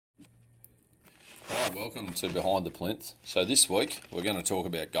welcome to Behind the Plinth. So this week we're going to talk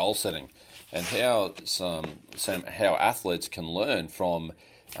about goal setting and how how athletes can learn from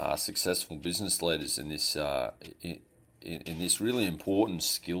successful business leaders in this really important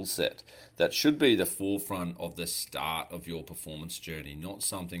skill set that should be the forefront of the start of your performance journey, not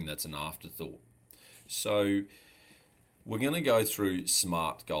something that's an afterthought. So we're going to go through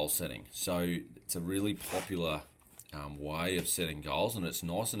SMART goal setting. So it's a really popular way of setting goals, and it's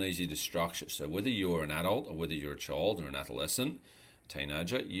nice and easy to structure. So whether you're an adult or whether you're a child or an adolescent,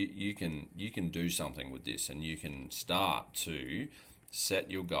 teenager, you can do something with this, and you can start to set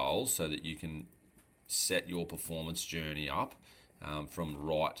your goals so that you can set your performance journey up from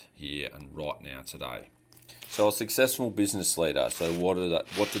right here and right now today. So a successful business leader, so what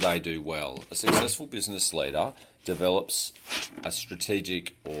do they do well? A successful business leader develops a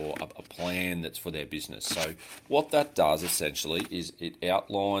strategic or a plan that's for their business. So what that does essentially is it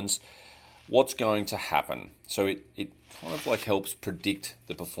outlines what's going to happen. So it kind of like helps predict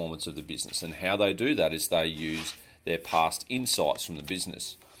the performance of the business, and how they do that is they use their past insights from the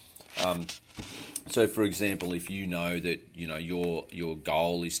business. So for example, if you know that your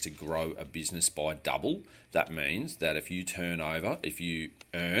goal is to grow a business by double, that means that if you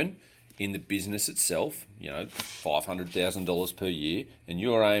earn in the business itself, $500,000 per year, and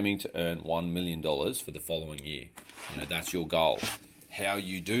you're aiming to earn $1 million for the following year, that's your goal. How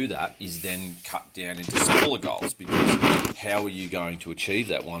you do that is then cut down into smaller goals, because how are you going to achieve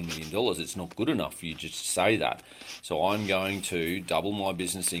that $1 million? It's not good enough for you just to say that. So I'm going to double my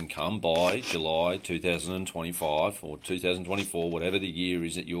business income by July 2025 or 2024, whatever the year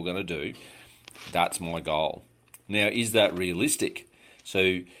is that you're going to do. That's my goal. Now, is that realistic?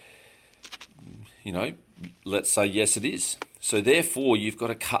 So, let's say yes, it is. So therefore, you've got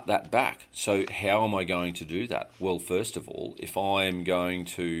to cut that back. So how am I going to do that? Well, first of all, if I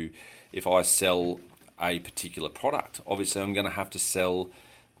sell a particular product, obviously I'm going to have to sell,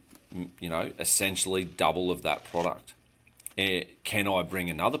 essentially double of that product. Can I bring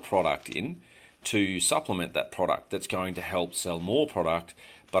another product in to supplement that product that's going to help sell more product,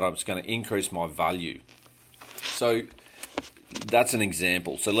 but it's going to increase my value? So that's an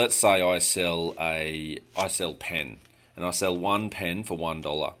example. So let's say I sell pen, and I sell one pen for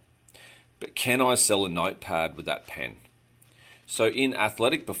 $1. But can I sell a notepad with that pen? So in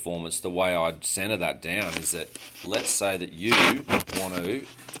athletic performance, the way I'd center that down is that let's say that you want to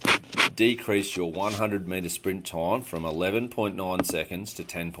decrease your 100-meter sprint time from 11.9 seconds to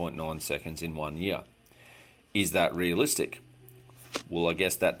 10.9 seconds in 1 year. Is that realistic? Well, I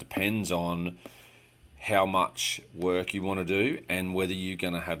guess that depends on how much work you want to do and whether you're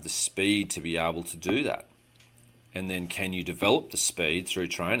going to have the speed to be able to do that. And then can you develop the speed through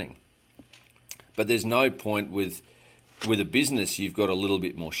training? But there's no point with a business, you've got a little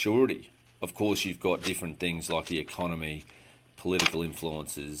bit more surety. Of course, you've got different things like the economy, political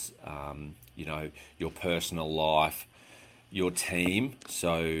influences, your personal life, your team.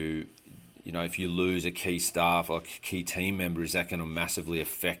 So, if you lose a key staff or a key team member, is that going to massively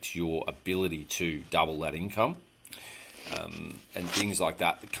affect your ability to double that income? And things like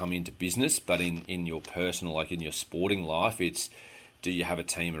that come into business. But in your personal, like in your sporting life, it's, do you have a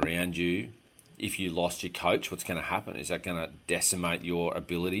team around you? If you lost your coach, what's going to happen? Is that going to decimate your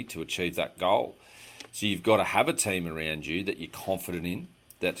ability to achieve that goal? So you've got to have a team around you that you're confident in,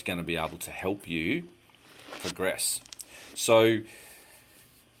 that's going to be able to help you progress. So,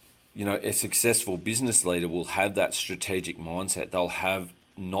 a successful business leader will have that strategic mindset. They'll have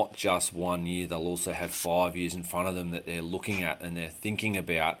not just 1 year, they'll also have 5 years in front of them that they're looking at and they're thinking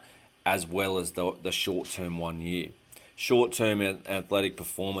about, as well as the short-term 1 year. Short-term athletic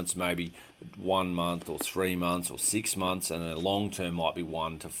performance may be 1 month or 3 months or 6 months, and a long-term might be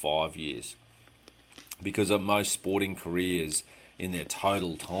 1 to 5 years. Because of most sporting careers in their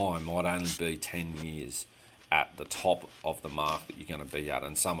total time might only be 10 years at the top of the mark that you're going to be at,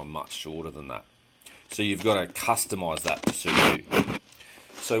 and some are much shorter than that. So you've got to customize that to suit you.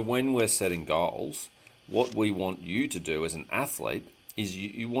 So when we're setting goals, what we want you to do as an athlete is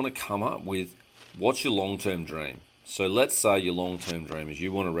you want to come up with, what's your long-term dream? So let's say your long-term dream is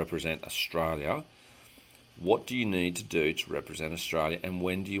you want to represent Australia. What do you need to do to represent Australia, and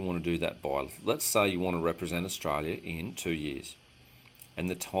when do you want to do that by? Let's say you want to represent Australia in 2 years. And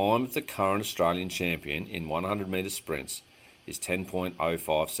the time of the current Australian champion in 100-meter sprints is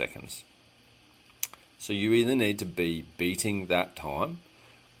 10.05 seconds. So you either need to be beating that time,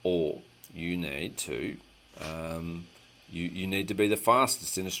 or you need to you need to be the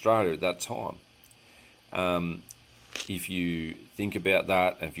fastest in Australia at that time. If you think about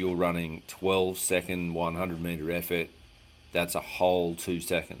that, if you're running 12-second 100-meter effort, that's a whole 2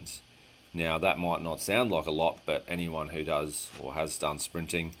 seconds. Now, that might not sound like a lot, but anyone who does or has done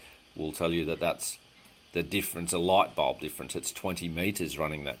sprinting will tell you that that's the difference, a light bulb difference. It's 20 meters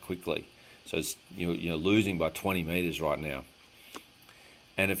running that quickly. So you're losing by 20 meters right now.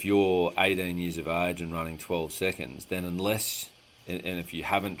 And if you're 18 years of age and running 12 seconds, then and if you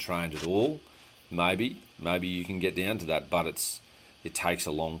haven't trained at all, maybe you can get down to that, but it takes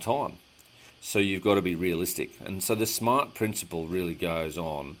a long time. So you've got to be realistic. And so the SMART principle really goes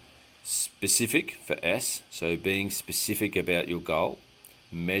on specific for S, so being specific about your goal.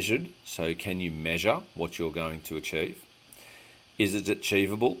 Measured, so can you measure what you're going to achieve? Is it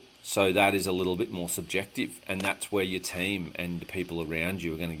achievable? So that is a little bit more subjective, and that's where your team and the people around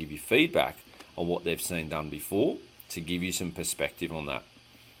you are going to give you feedback on what they've seen done before to give you some perspective on that.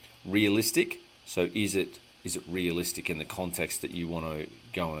 Realistic, so is it realistic in the context that you want to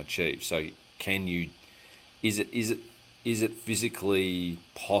go and achieve? So is it physically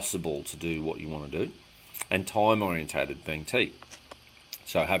possible to do what you want to do? And time orientated, being T.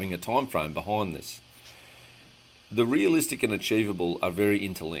 So having a time frame behind this. The realistic and achievable are very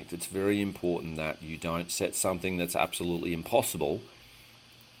interlinked. It's very important that you don't set something that's absolutely impossible,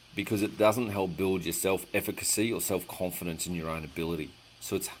 because it doesn't help build your self-efficacy or self-confidence in your own ability.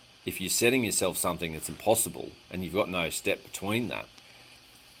 So if you're setting yourself something that's impossible and you've got no step between that,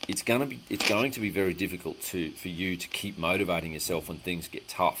 it's going to be very difficult for you to keep motivating yourself when things get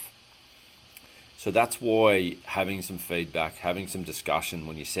tough. So that's why having some feedback, having some discussion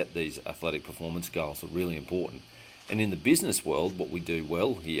when you set these athletic performance goals are really important. And in the business world, what we do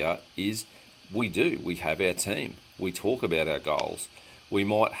well here is we have our team. We talk about our goals. We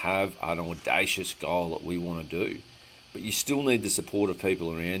might have an audacious goal that we want to do, but you still need the support of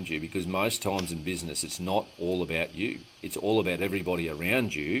people around you, because most times in business, it's not all about you. It's all about everybody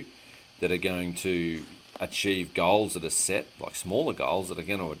around you that are going to achieve goals that are set, like smaller goals that are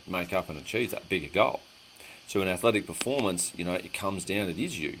going to make up and achieve that bigger goal. So in athletic performance, it comes down, it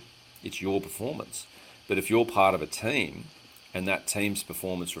is you. It's your performance. But if you're part of a team and that team's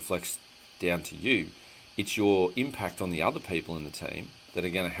performance reflects down to you, it's your impact on the other people in the team that are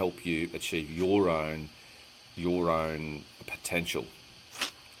going to help you achieve your own potential.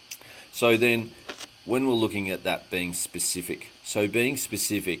 So then when we're looking at that being specific, so being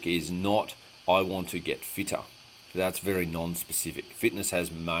specific is not, I want to get fitter. That's very non-specific. Fitness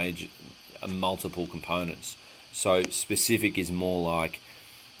has multiple components. So specific is more like,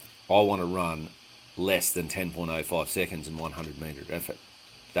 I want to run less than 10.05 seconds in 100 meter effort.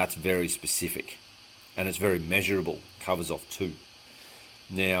 That's very specific, and it's very measurable, covers off 2.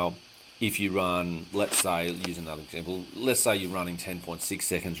 Now, if you run, let's say, use another example, let's say you're running 10.6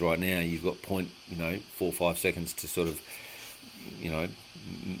 seconds right now, you've got 4-5 seconds to sort of,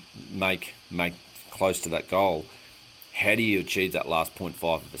 make close to that goal. How do you achieve that last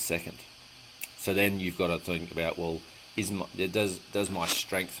 0.5 of a second? So then you've got to think about, well, does my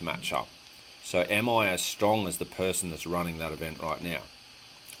strength match up? So am I as strong as the person that's running that event right now?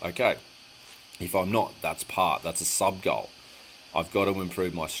 Okay. If I'm not, that's a sub goal. I've got to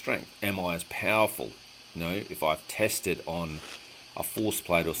improve my strength. Am I as powerful? If I've tested on a force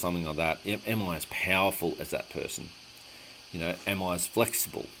plate or something like that, am I as powerful as that person? Am I as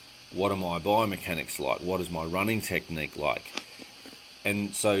flexible? What are my biomechanics like? What is my running technique like?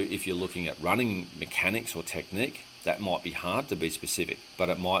 And so if you're looking at running mechanics or technique, that might be hard to be specific, but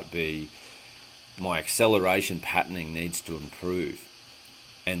it might be, my acceleration patterning needs to improve.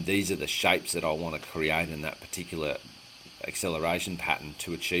 And these are the shapes that I want to create in that particular acceleration pattern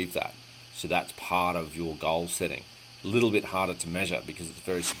to achieve that. So that's part of your goal setting. A little bit harder to measure because it's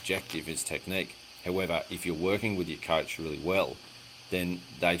very subjective, is technique. However, if you're working with your coach really well, then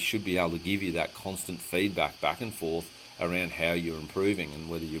they should be able to give you that constant feedback back and forth around how you're improving and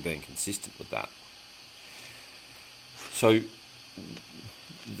whether you're being consistent with that. So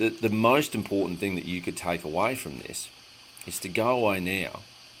the most important thing that you could take away from this is to go away now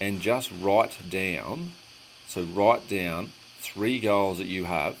and just write down 3 goals that you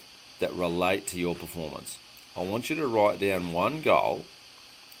have that relate to your performance. I want you to write down one goal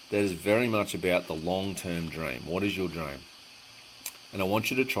that is very much about the long-term dream. What is your dream? And I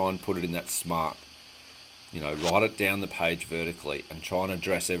want you to try and put it in that SMART. Write it down the page vertically and try and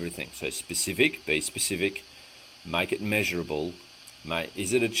address everything. So specific, be specific, make it measurable.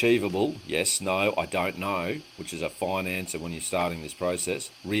 Is it achievable? Yes, no, I don't know, which is a fine answer when you're starting this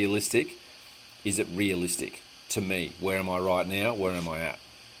process. Realistic, is it realistic to me? Where am I right now? Where am I at?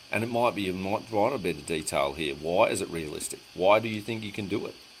 And you might write a bit of detail here. Why is it realistic? Why do you think you can do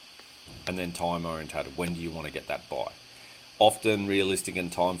it? And then time orientated. When do you want to get that by? Often realistic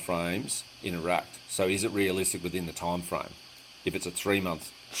and time frames interact. So is it realistic within the time frame? If it's a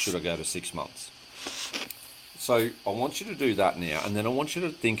 3-month should I go to 6 months? So I want you to do that now, and then I want you to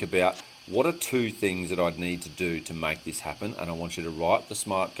think about what are 2 things that I'd need to do to make this happen, and I want you to write the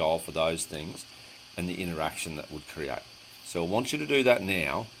SMART goal for those things and the interaction that would create. So I want you to do that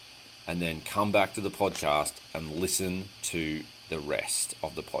now, and then come back to the podcast and listen to the rest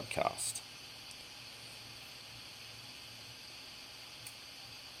of the podcast.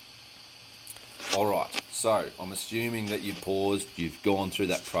 All right, so I'm assuming that you've paused, you've gone through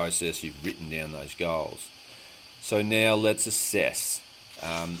that process, you've written down those goals. So now let's assess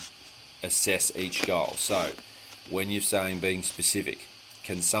each goal. So when you're saying being specific,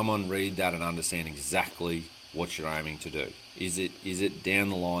 can someone read that and understand exactly what you're aiming to do? Is it down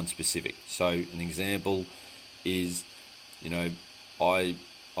the line specific? So an example is, I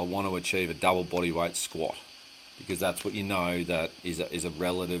want to achieve a double body weight squat, because that's what you know that is a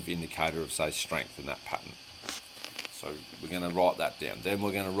relative indicator of, say, strength in that pattern. So we're going to write that down. Then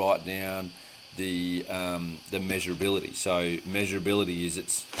we're going to write down the measurability. So measurability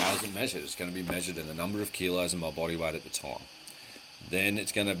is how is it measured? It's going to be measured in the number of kilos and my body weight at the time. Then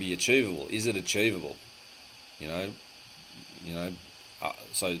it's going to be achievable. Is it achievable?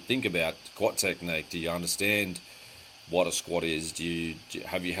 So think about squat technique. Do you understand what a squat is?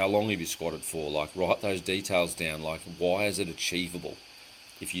 How long have you squatted for? Like, write those details down. Like, why is it achievable?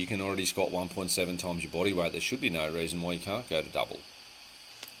 If you can already squat 1.7 times your body weight, there should be no reason why you can't go to double.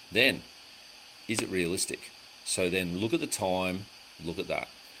 Then, is it realistic? So then look at the time, look at that.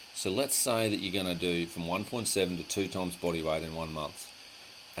 So let's say that you're going to do from 1.7 to 2 times body weight in 1 month.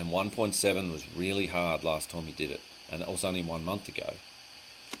 And 1.7 was really hard last time you did it, and that was only 1 month ago.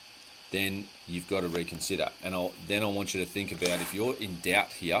 Then you've got to reconsider. And then I want you to think about, if you're in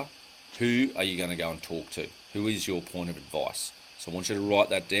doubt here, who are you going to go and talk to? Who is your point of advice? So I want you to write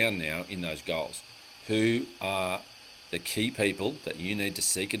that down now in those goals. Who are the key people that you need to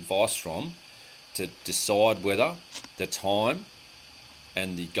seek advice from to decide whether the time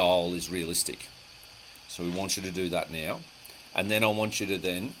and the goal is realistic? So we want you to do that now. And then I want you to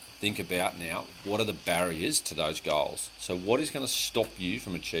then think about now, what are the barriers to those goals? So what is going to stop you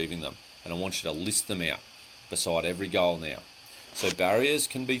from achieving them? And I want you to list them out beside every goal now. So barriers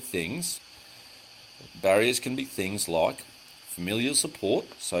can be things like familial support.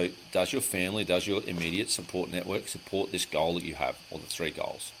 So does your family, does your immediate support network support this goal that you have, or the 3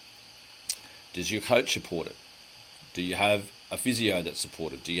 goals? Does your coach support it? Do you have a physio that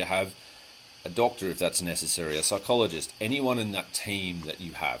support it? Do you have a doctor, if that's necessary, a psychologist, anyone in that team that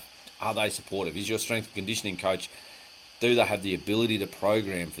you have? Are they supportive? Is your strength and conditioning coach, do they have the ability to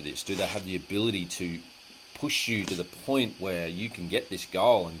program for this? Do they have the ability to push you to the point where you can get this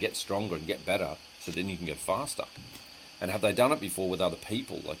goal and get stronger and get better, so then you can go faster? And have they done it before with other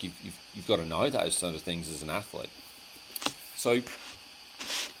people? Like, you've got to know those sort of things as an athlete. So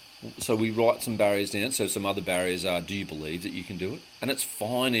we write some barriers down. So some other barriers are, do you believe that you can do it? And it's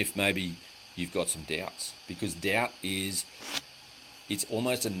fine if maybe you've got some doubts, because doubt it's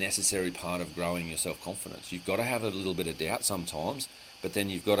almost a necessary part of growing your self-confidence. You've got to have a little bit of doubt sometimes, but then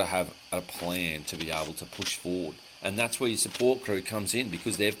you've got to have a plan to be able to push forward. And that's where your support crew comes in,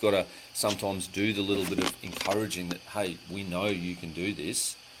 because they've got to sometimes do the little bit of encouraging that, hey, we know you can do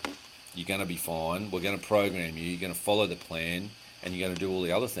this. You're going to be fine. We're going to program you. You're going to follow the plan, and you're going to do all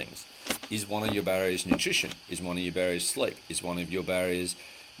the other things. Is one of your barriers nutrition? Is one of your barriers sleep? Is one of your barriers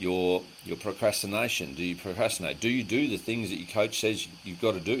your procrastination? Do you procrastinate? Do you do the things that your coach says you've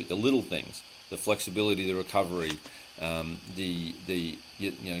got to do? The little things, the flexibility, the recovery,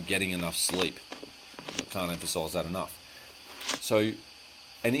 getting enough sleep. I can't emphasize that enough. So,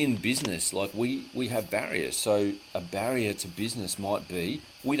 and in business, like we have barriers. So a barrier to business might be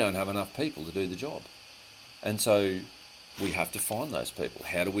we don't have enough people to do the job. And so we have to find those people.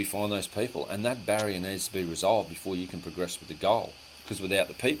 How do we find those people? And that barrier needs to be resolved before you can progress with the goal. Because without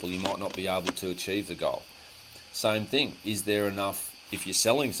the people, you might not be able to achieve the goal. Same thing. Is there enough? If you're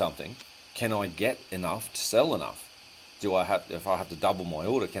selling something, can I get enough to sell enough? If I have to double my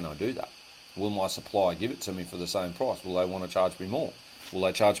order, can I do that? Will my supplier give it to me for the same price? Will they want to charge me more? Will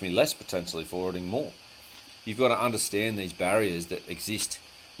they charge me less potentially for ordering more? You've got to understand these barriers that exist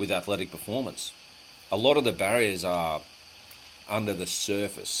with athletic performance. A lot of the barriers are under the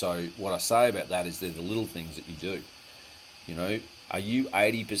surface. So what I say about that is they're the little things that you do. Are you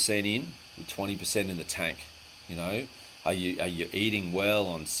 80% in with 20% in the tank? Are you eating well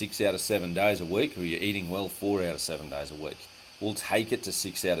on 6 out of 7 days a week, or are you eating well 4 out of 7 days a week? We'll take it to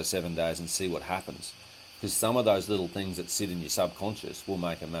 6 out of 7 days and see what happens. Because some of those little things that sit in your subconscious will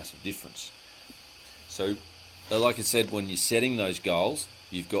make a massive difference. So, like I said, when you're setting those goals,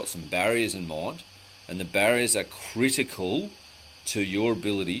 you've got some barriers in mind, and the barriers are critical to your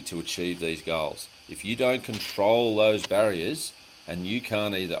ability to achieve these goals. If you don't control those barriers and you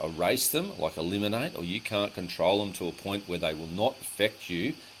can't either erase them, like eliminate, or you can't control them to a point where they will not affect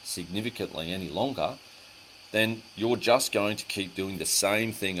you significantly any longer, then you're just going to keep doing the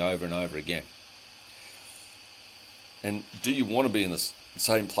same thing over and over again. And do you want to be in the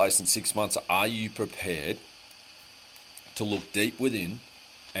same place in 6 months? Are you prepared to look deep within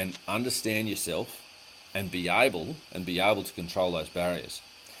and understand yourself and be able to control those barriers?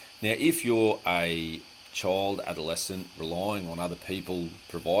 Now, if you're a child, adolescent, relying on other people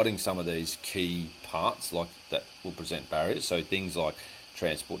providing some of these key parts like that will present barriers, so things like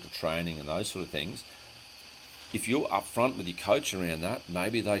transport to training and those sort of things, if you're upfront with your coach around that,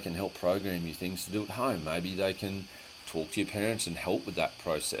 maybe they can help program you things to do at home. Maybe they can talk to your parents and help with that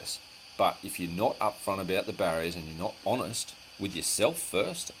process. But if you're not upfront about the barriers and you're not honest with yourself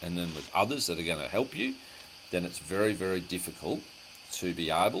first and then with others that are going to help you, then it's very, very difficult to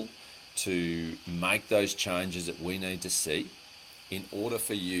be able to make those changes that we need to see in order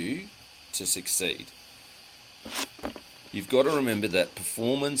for you to succeed. You've got to remember that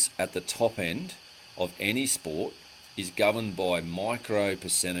performance at the top end of any sport is governed by micro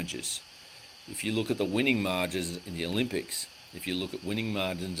percentages. If you look at the winning margins in the Olympics, if you look at winning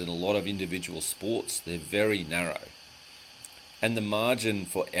margins in a lot of individual sports, they're very narrow. And the margin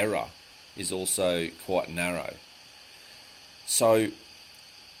for error is also quite narrow. So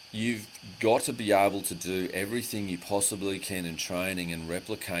you've got to be able to do everything you possibly can in training and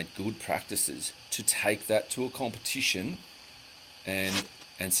replicate good practices to take that to a competition and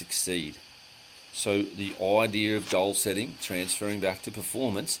succeed. So the idea of goal setting, transferring back to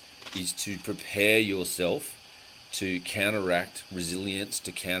performance, is to prepare yourself to counteract resilience,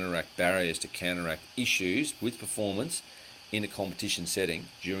 to counteract barriers, to counteract issues with performance in a competition setting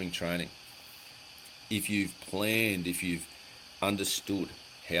during training. If you've planned, if you've understood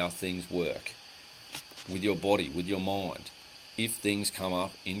how things work with your body, with your mind, if things come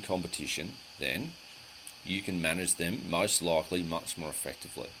up in competition, then you can manage them most likely much more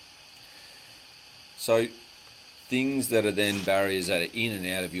effectively. So things that are then barriers that are in and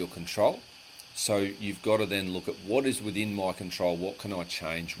out of your control. So you've got to then look at what is within my control, what can I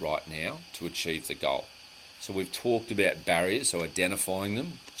change right now to achieve the goal. So we've talked about barriers, so identifying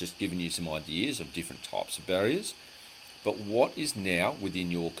them, just giving you some ideas of different types of barriers. But what is now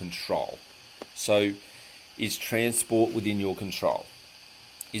within your control? So is transport within your control?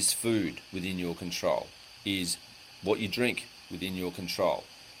 Is food within your control? Is what you drink within your control?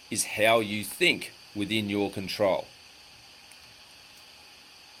 Is how you think within your control?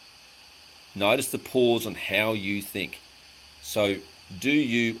 Notice the pause on how you think. So do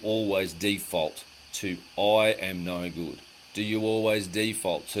you always default to I am no good? Do you always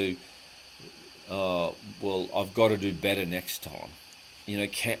default to well, I've got to do better next time? You know,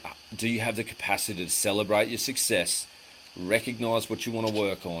 do you have the capacity to celebrate your success, recognize what you want to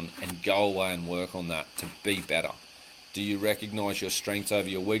work on, and go away and work on that to be better? Do you recognize your strengths over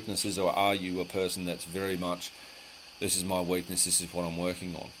your weaknesses, or are you a person that's very much, this is my weakness, this is what I'm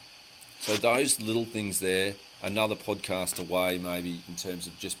working on? So those little things there, another podcast away maybe in terms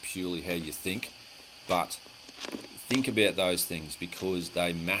of just purely how you think, but think about those things because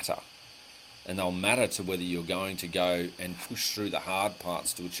they matter. And they'll matter to whether you're going to go and push through the hard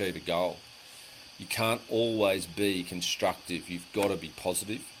parts to achieve a goal. You can't always be constructive. You've got to be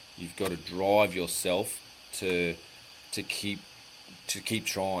positive. You've got to drive yourself to keep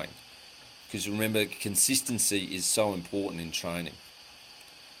trying. Because remember, consistency is so important in training.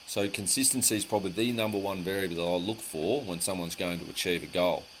 So consistency is probably the number one variable that I look for when someone's going to achieve a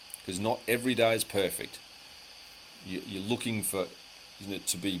goal. Because not every day is perfect. You're looking for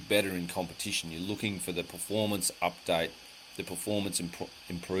to be better in competition. You're looking for the performance update, the performance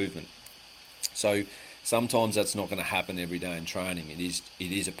improvement. So sometimes that's not going to happen every day in training. It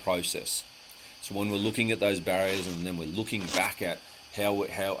is a process. So when we're looking at those barriers and then we're looking back at how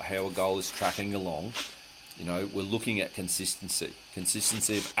a goal is tracking along, you know, we're looking at consistency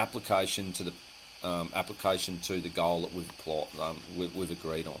of application to the goal that we've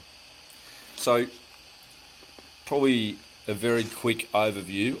agreed on. So probably a very quick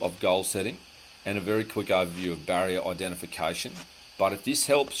overview of goal setting and a very quick overview of barrier identification. But if this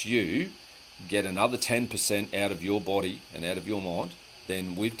helps you get another 10% out of your body and out of your mind,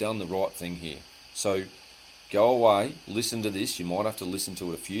 then we've done the right thing here. So go away, listen to this. You might have to listen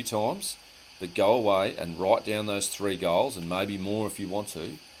to it a few times, but go away and write down those 3 goals and maybe more if you want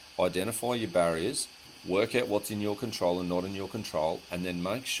to. Identify your barriers, work out what's in your control and not in your control, and then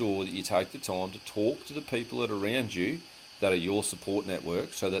make sure that you take the time to talk to the people that are around you that are your support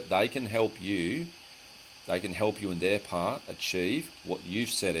network so that they can help you they can help you in their part achieve what you've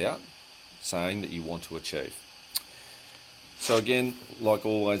set out saying that you want to achieve. So again, like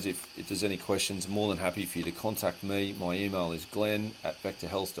always, if there's any questions, I'm more than happy for you to contact me. My email is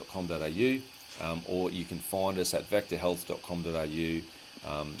glenn@vectorhealth.com.au, or you can find us at vectorhealth.com.au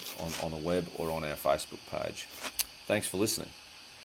on the web or on our Facebook page. Thanks for listening.